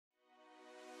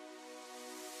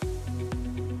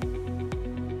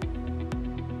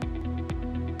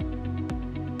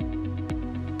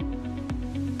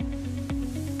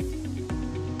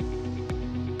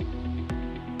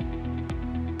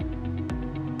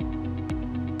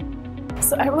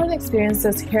So everyone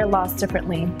experiences hair loss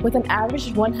differently. With an average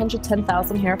of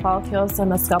 110,000 hair follicles on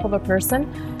the scalp of a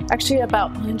person, actually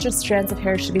about 100 strands of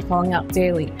hair should be falling out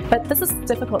daily. But this is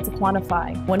difficult to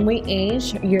quantify. When we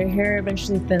age, your hair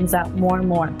eventually thins out more and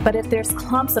more. But if there's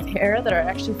clumps of hair that are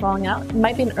actually falling out, it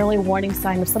might be an early warning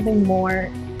sign of something more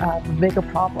bigger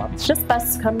problem. It's just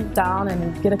best to come down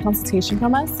and get a consultation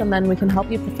from us, and then we can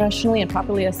help you professionally and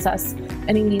properly assess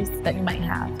any needs that you might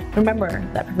have. Remember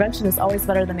that prevention is always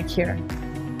better than a cure.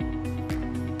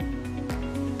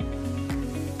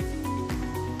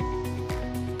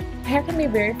 Hair can be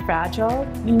very fragile.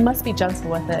 You must be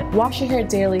gentle with it. Wash your hair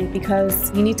daily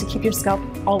because you need to keep your scalp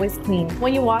always clean.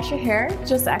 When you wash your hair,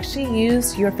 just actually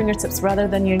use your fingertips rather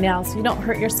than your nails so you don't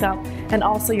hurt your scalp and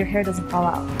also your hair doesn't fall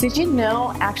out. Did you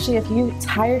know actually if you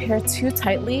tie your hair too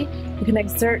tightly, you can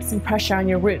exert some pressure on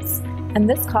your roots, and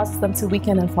this causes them to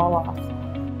weaken and fall off.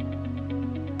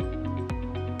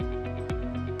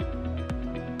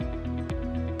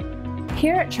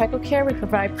 Here at Trichokare, we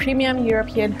provide premium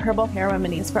European herbal hair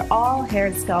remedies for all hair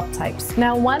and scalp types.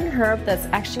 Now, one herb that's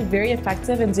actually very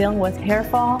effective in dealing with hair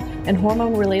fall and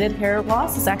hormone-related hair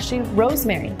loss is actually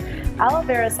rosemary. Aloe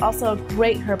vera is also a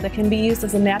great herb that can be used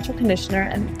as a natural conditioner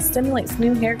and stimulates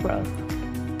new hair growth.